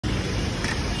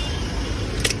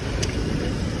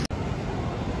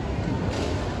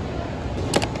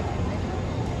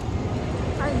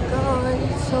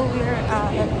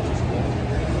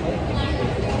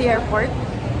the airport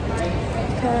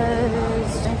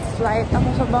because my flight ako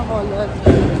sa Bacolod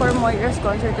for Moira's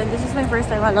concert, and this is my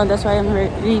first time alone. That's why I'm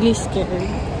really scared.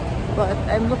 But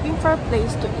I'm looking for a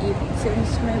place to eat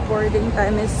since my boarding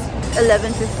time is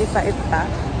 11:55 pa.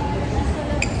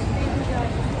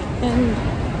 And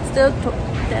still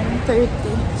 10:30.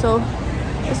 So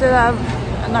I still have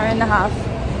an hour and a half.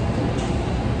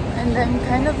 And I'm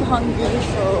kind of hungry,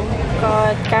 so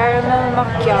got caramel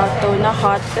macchiato na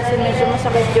hot kasi medyo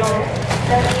masakit yung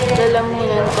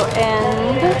lalamunan ko,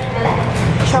 and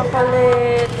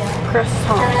chocolate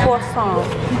croissant.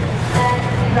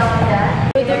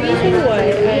 So the reason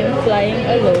why I'm flying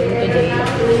alone today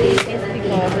is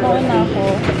because mauna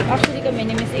ako. Actually kami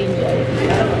ni Miss Angel.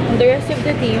 And the rest of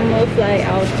the team will fly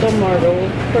out tomorrow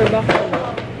for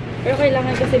Bacolod. Pero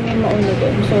kailangan kasi may mauna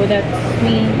doon. So that's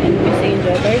me and Miss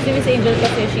Angel. Pero si Miss Angel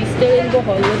kasi she's still in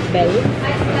Bacolod with Belle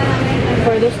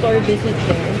for the store visit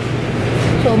there.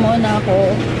 So mauna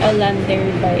ako. I'll land there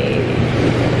by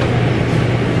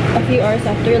a few hours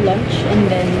after lunch, and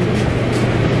then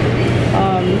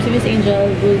si Miss Angel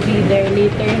will be there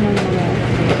later ng mga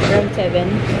around 7.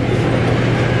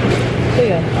 So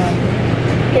yun,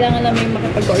 kailangan namin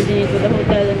makipag-coordinate with the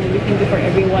hotel and everything before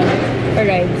everyone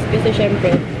arrives. Kasi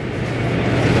syempre,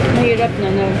 mahirap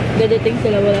na dadating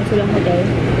sila, wala silang hotel.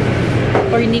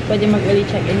 Or hindi pwede mag-early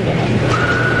check-in ganun.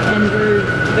 And we're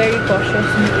very cautious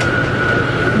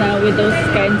now with those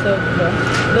kinds of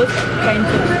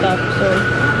stuff. So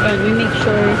we make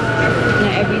sure na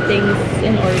everything's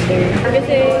in order.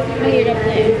 Kasi mahirap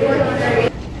na eh.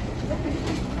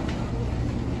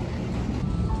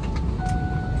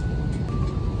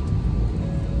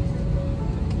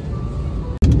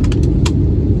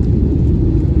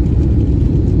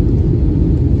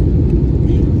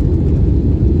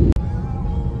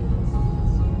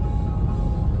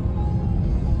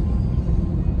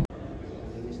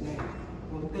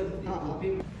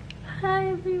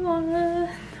 Hi everyone!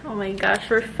 Oh my gosh,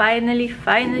 we're finally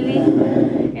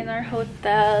in our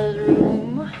hotel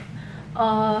room.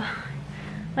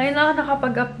 Ngayon ako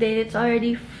nakapag-update. It's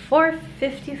already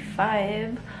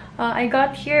 4:55. I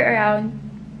got here around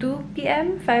 2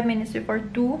 p.m. 5 minutes before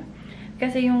 2.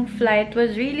 Kasi yung flight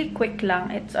was really quick lang.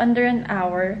 It's under an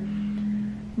hour.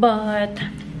 But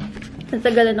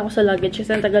natagalan ako sa luggage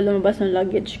kasi natagal lumabas ng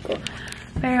luggage ko.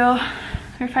 Pero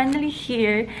we're finally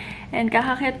here. And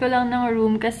kakakit ko lang ng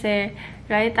room kasi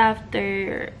right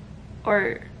after,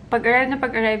 or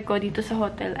pag-arrive ko dito sa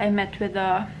hotel, I met with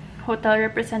a hotel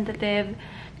representative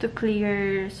to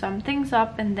clear some things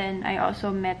up, and then I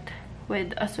also met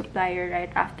with a supplier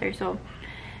right after. So,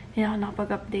 hindi ako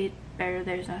nakapag-update, pero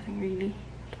there's nothing really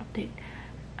to update.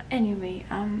 Anyway,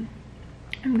 I'm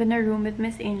gonna room with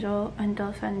Miss Angel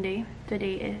until Sunday.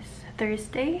 Today is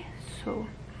Thursday,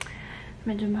 so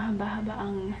medyo mahaba-haba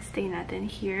ang stay natin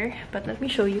here. But let me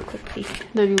show you quickly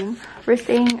the room. We're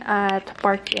staying at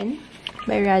Park Inn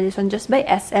by Radisson, just by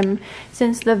SM,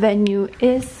 since the venue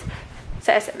is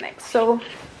sa SMX. So,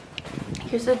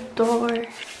 here's the door.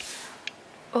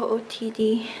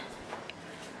 OOTD.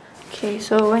 Okay,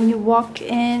 so when you walk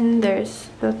in, there's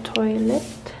the toilet.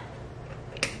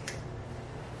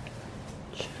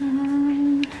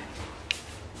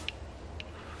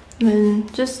 Then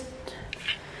just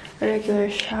a regular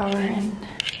shower and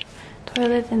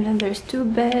toilet, and then there's 2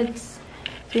 beds,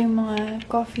 yung mga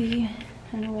coffee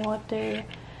and water,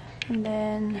 and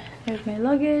then there's my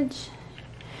luggage,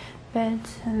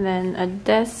 beds, and then a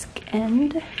desk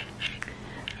and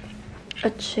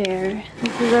a chair.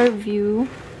 This is our view.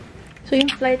 So yung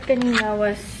flight kanina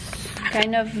was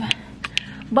kind of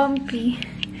bumpy,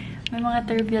 may mga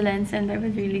turbulence, and I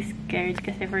was really scared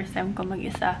kasi first time ko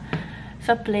mag-isa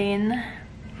sa plane.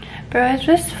 Pero it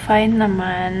was fine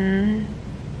naman.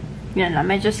 Yan lang,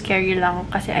 medyo scary lang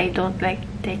kasi I don't like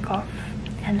takeoff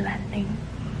and landing.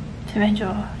 So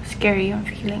medyo scary yung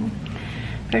feeling.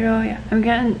 Pero yeah,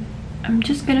 I'm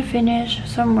just gonna finish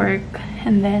some work,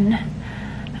 and then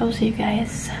I will see you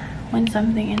guys when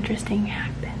something interesting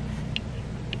happens.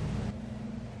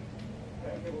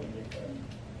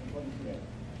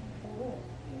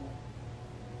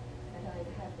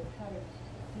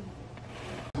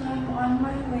 I'm on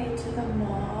my way to the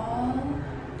mall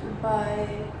to buy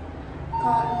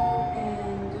cotton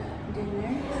and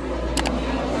dinner.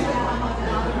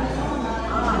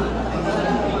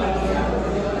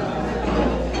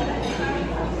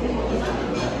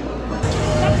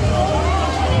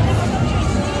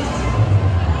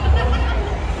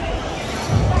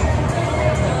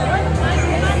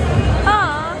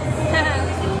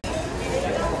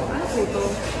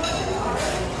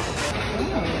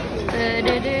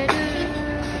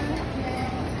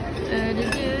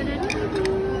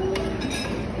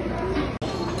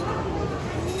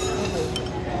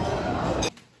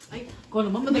 Kung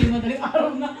naman, madaling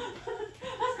araw na.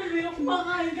 Sabi mo,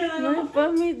 kumakain ka na naman. May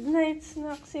pa-midnight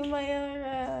snack si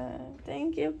Moira.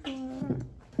 Thank you po.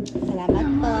 Salamat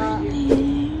po.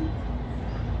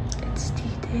 It's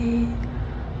tea day.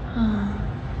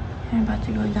 I'm about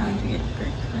to go down to get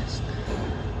breakfast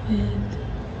with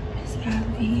Miss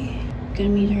Abby.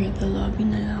 Gonna meet her at the lobby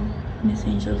na lang. Miss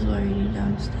Angel's already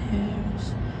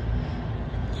downstairs.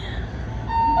 Yeah.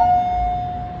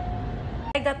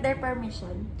 I got their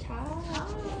permission. Ciao.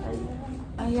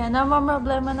 Ayan,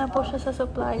 problema na po siya sa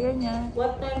supplier niya.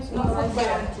 What times do you have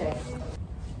to check?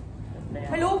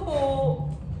 Hello po.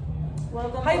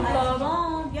 Welcome. Hi,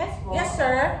 vlog. Yes po. Yes,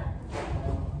 sir.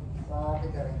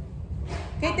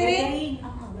 Catering.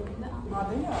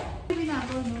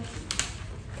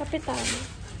 Kapitan.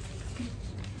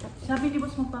 Sabi ni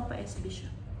boss magpapa-SB siya.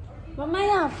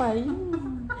 Mamaya pa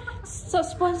yun. So,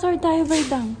 sponsor tayo by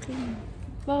Dunkin'.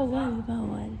 Bawal,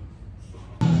 bawal.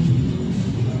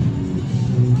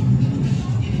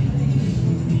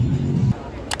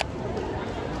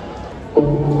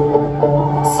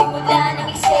 Simula ng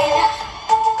eksena,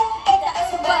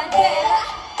 itaas ang bandera.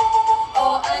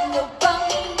 O ano bang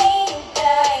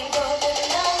hinihintay? Todo na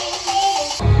lang hinihintay.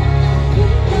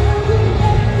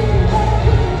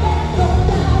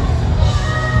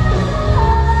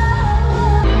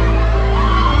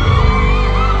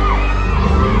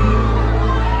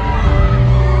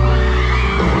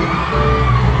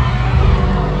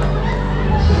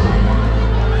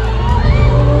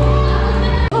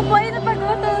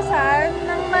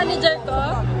 Manager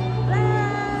ko.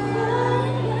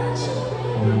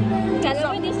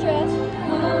 Kala mo di stress?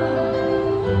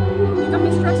 Hindi kami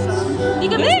stress, ha? Hindi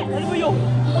kami! Ano mo yun?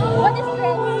 What is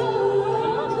stress?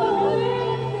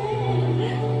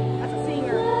 As a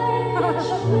singer.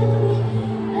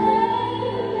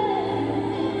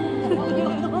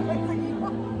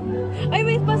 Ay,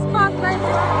 wait pa spotlight.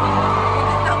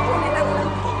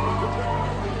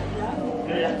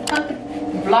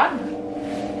 Vlog?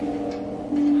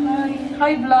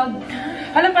 Hi, vlog.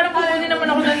 Alam, parang kukunin naman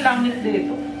ako ng langit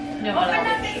dito. Okay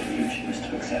natin.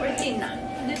 14 na.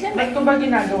 Ba't ko ba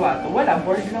ginagawa to? Wala,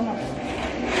 bored lang ako.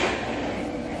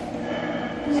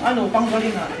 Ano,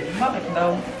 tanggalin natin. Bakit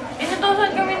daw?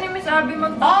 Inutosan kami ni Miss Abby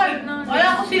Ay!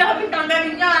 Wala ko sinabing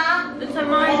tanggalin niya, ha? Doon sa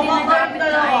mga hindi nagamit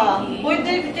na ID.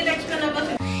 Pwede, tinext ka na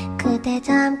kasi. 그대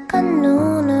잠깐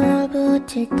눈을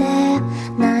붙일 때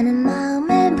나는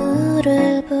마음에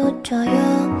물을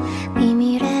붙여요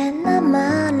비밀의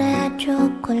나만의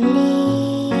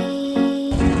초콜릿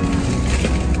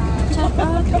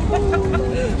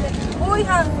Uy,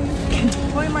 ha!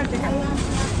 Uy, Martin.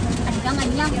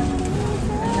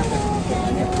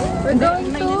 We're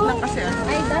going to lang kasi,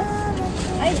 Aidas?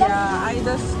 Yeah,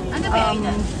 Aidas. Ano ba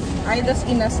Aidas? Aidas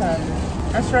Inasal.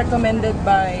 As recommended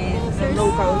by the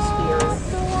locals here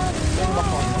in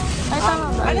Bacolod. Ay, tama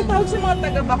ba? Ano tawag sa mga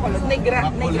taga Bacolod?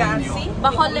 Negrancy?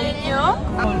 Bacolenyo?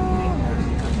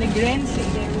 Negrense.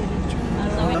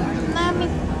 Namin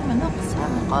manok sa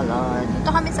Bacolod.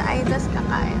 Dito kami sa Aidas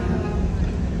kakain.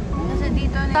 Kasi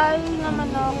dito tayo na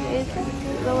manok is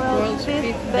the world's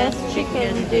 5th best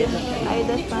chicken dish.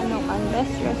 Aidas Manokan,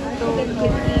 best restaurant.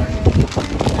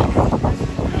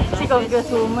 Si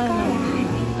Congresswoman.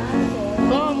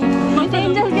 Miss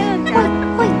Angel, ganun ka.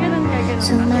 Ganun ka, ganun ka.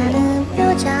 수많은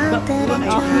표정들의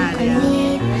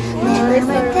초콜릿 내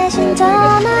맘을 대신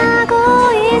전하고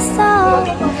있어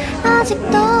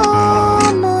아직도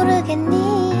모르겠니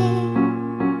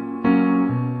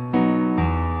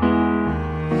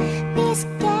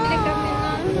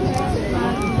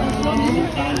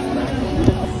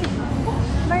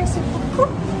Merci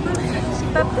beaucoup. Si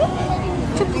Papi.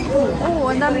 Oo,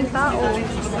 ang daming tao.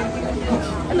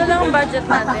 Ano lang ang budget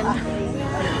natin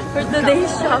for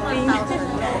today's shopping?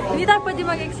 Hindi tayo pwede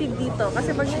mag-exceed dito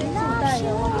kasi pag nag-exceed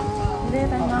tayo, hindi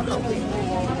tayo makakauwi.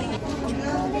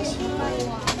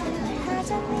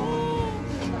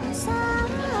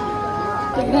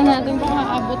 Tignan natin kung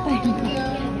aabot tayo.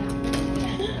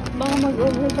 Baka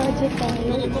mag-over budget tayo.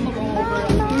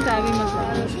 Yung sabi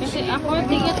mag-over. Kasi ako,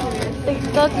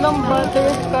 tatlong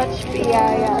butterscotch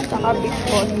piyaya at saka big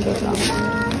pondo lang.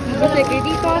 Kasi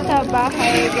dito sa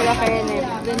bahay, kila Kenneth,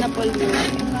 doon na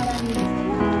pollution.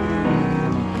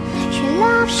 She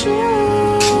loves you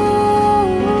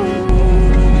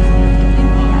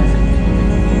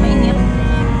Mainit.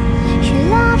 She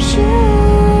loves you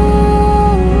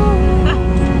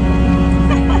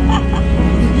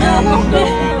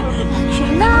She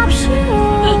loves you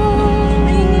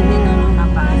Mainit din ang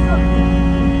nakapasok.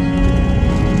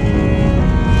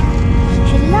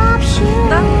 She loves you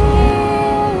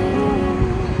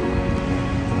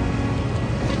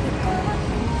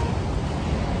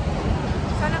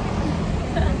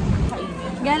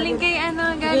Galing kay ano,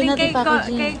 galing kay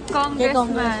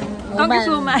congressman.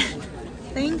 Congresswoman.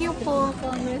 Thank you po,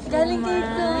 congresswoman. Galing kay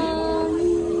Kong.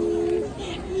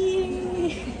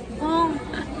 Oh,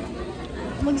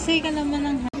 mag-say ka naman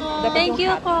ng Thank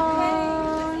you,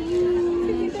 Kong.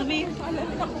 sabi.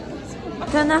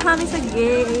 So, na kami sa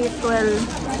gate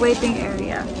 12 waiting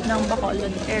area ng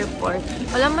Bacolod Airport.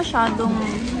 Wala masyadong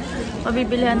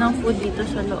mabibilihan ng food dito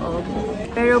sa loob.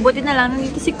 Pero buti na lang,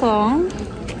 nandito si Kong.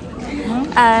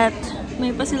 At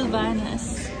may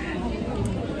pasilbanas.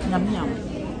 Yum-yum.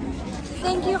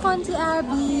 Thank you, Konti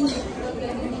Abby.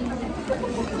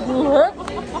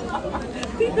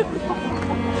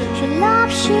 She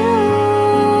loves you.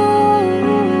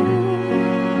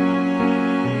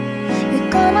 You're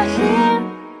gonna hear